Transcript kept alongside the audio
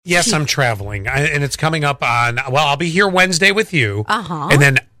Yes, I'm traveling, and it's coming up on. Well, I'll be here Wednesday with you, Uh-huh. and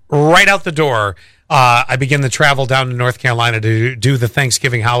then right out the door, I begin the travel down to North Carolina to do the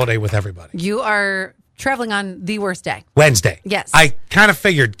Thanksgiving holiday with everybody. You are traveling on the worst day. Wednesday. Yes. I kind of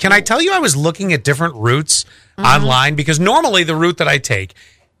figured. Can I tell you I was looking at different routes online? Because normally the route that I take,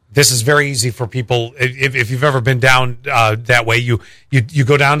 this is very easy for people. If you've ever been down that way, you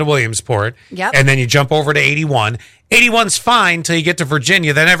go down to Williamsport, Yep. and then you jump over to 81. 81's fine till you get to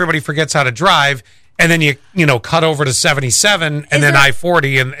Virginia. Then everybody forgets how to drive. And then you cut over to 77 and then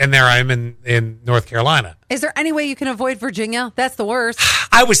I-40, and there I'm in North Carolina. Is there any way you can avoid Virginia? That's the worst.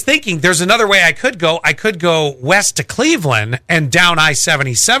 I was thinking there's another way I could go. I could go west to Cleveland and down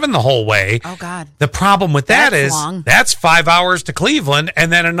I-77 the whole way. Oh, God. The problem with that That's is long. that's 5 hours to Cleveland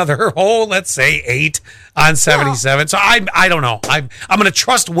and then another let's say 8 on 77. So I don't know. I'm going to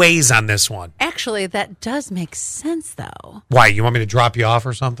trust Waze on this one. Actually, that does make sense, though. Why? You want me to drop you off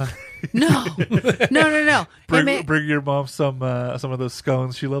or something? No. No. Bring your mom some of those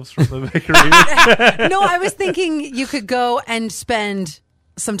scones she loves from the bakery. No, I was thinking you could go and spend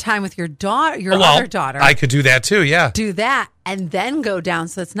some time with your daughter, Well, other daughter. I could do that too, yeah. do that and then go down.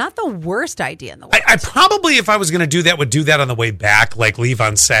 So it's not the worst idea in the world. I probably, if I was going to do that, would do that on the way back, like leave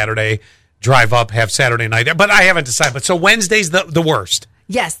on Saturday, drive up, have Saturday night there. But I haven't decided. But so Wednesday's the worst.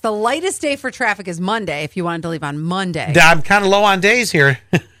 Yes, the lightest day for traffic is Monday if you wanted to leave on Monday. I'm kind of low on days here.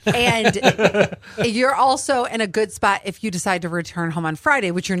 And you're also in a good spot if you decide to return home on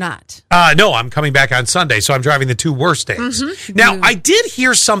Friday, which you're not. No, I'm coming back on Sunday, so I'm driving the 2 worst days. Now, I did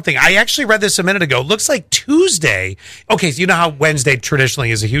hear something. I actually read this a minute ago. It looks like Tuesday. Okay, so you know how Wednesday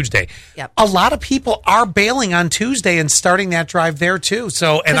traditionally is a huge day. Yep. A lot of people are bailing on Tuesday and starting that drive there too.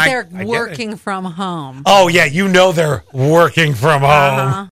 So, and Because I they're get it. working from home. Oh yeah, they're working from home.